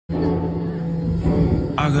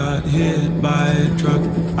got hit by a truck,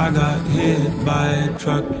 I got hit by a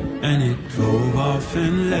truck, and it drove off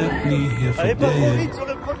and left me here for dead.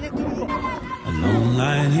 Alone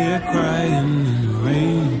lying here crying in the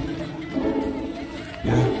rain.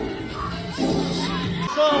 Yeah.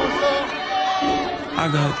 I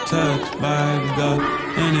got touched by God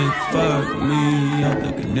and it fucked me up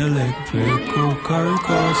like an electrical current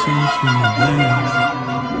coursing through my veins.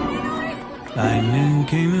 Lightning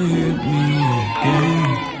came and hit me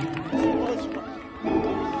again.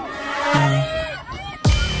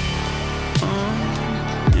 I'm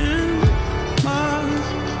in my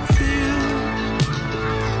field,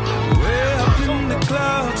 way up in the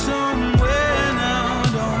clouds somewhere now,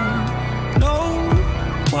 don't know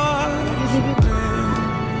what.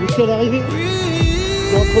 Jusqu'à l'arrivée,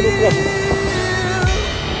 c'est entre nos places.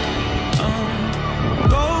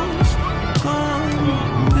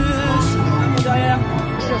 Derrière,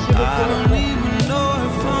 cherchez votre commandement.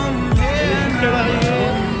 Jusqu'à l'arrivée.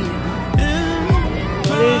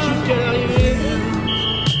 Allez, jusqu'à l'arrivée.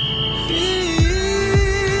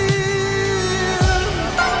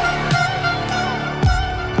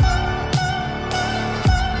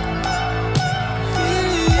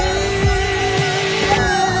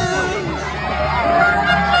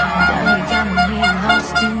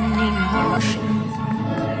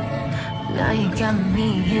 Now you got me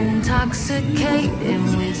intoxicated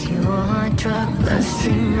with your drug,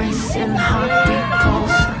 bloodstream racing, heartbeat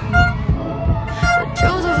pulsing. The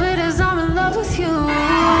truth of it is I'm in love with you. Oh,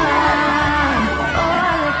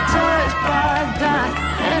 I get touched by God,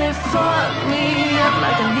 and it fucked me up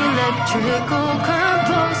like an electrical current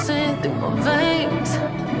pulsing through my veins.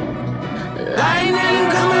 Lightning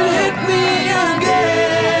come and hit me again.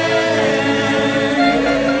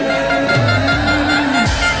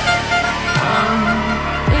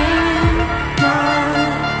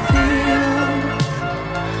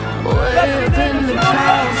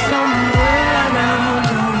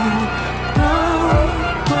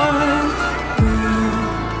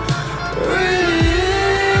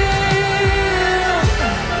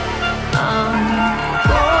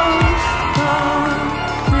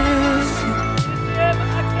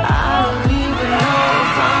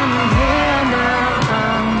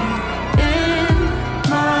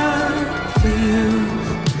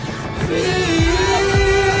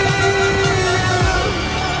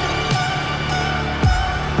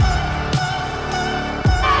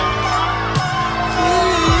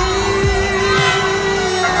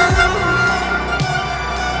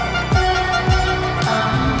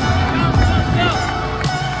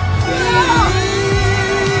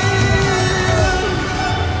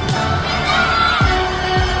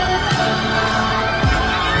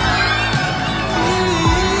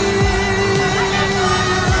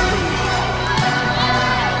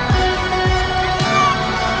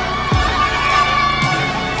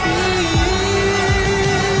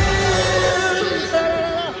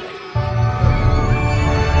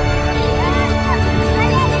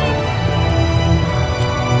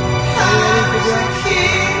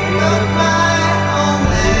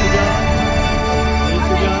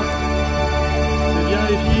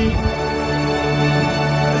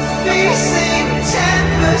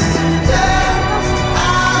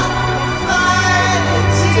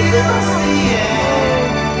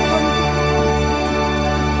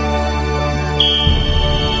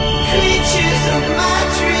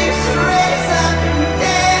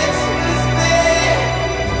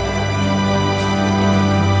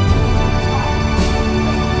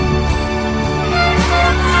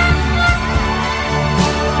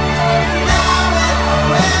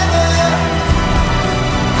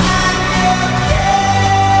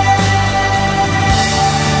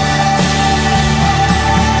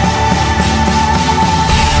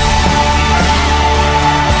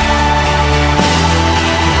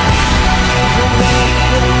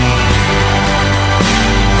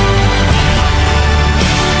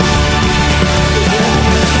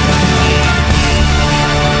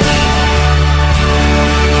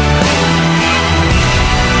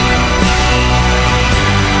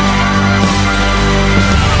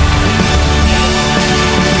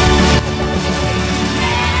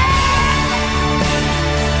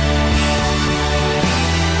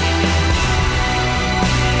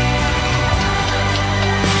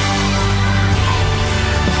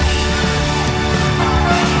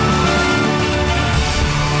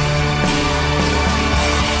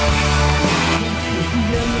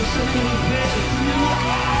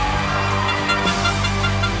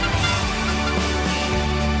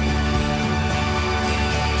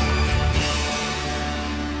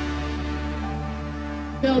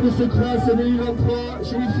 De ce classe 2023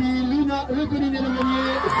 chez les filles Lina. Thomas Le Collinet Le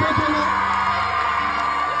Meunier, 5e.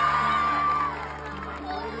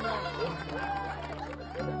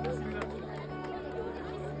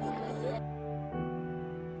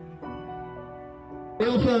 Et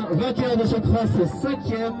enfin, vainqueur de ce cross,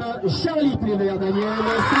 5e, Charlie Plévert Daniel,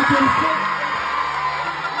 5e.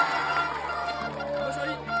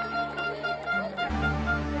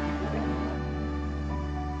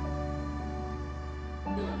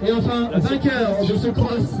 Et enfin, vainqueur de ce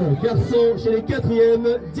cross, garçon chez les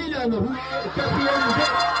 4e, Dylan Rouet, 4e.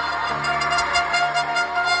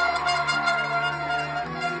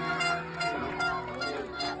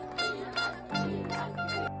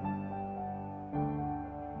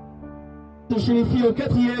 Chez les filles au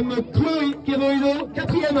 4e, Chloé Kevoido,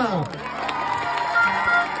 4e.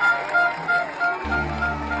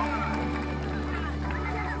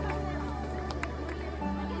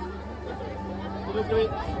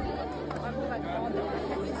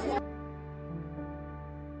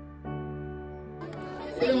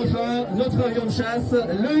 Et enfin, notre avion de chasse,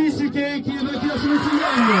 le Isuke, qui est vainqueur chez les 6e.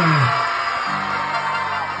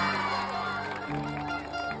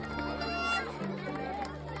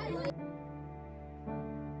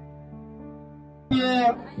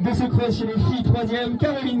 De ce cross chez les filles, 3e,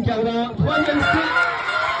 Caroline Cardin, 3e C.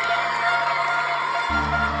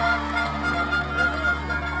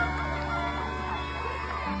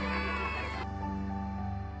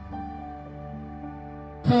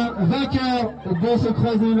 Enfin, vainqueur de ce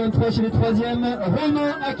cross 2023 chez les 3e,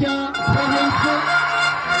 Romain Aquin, 3e C.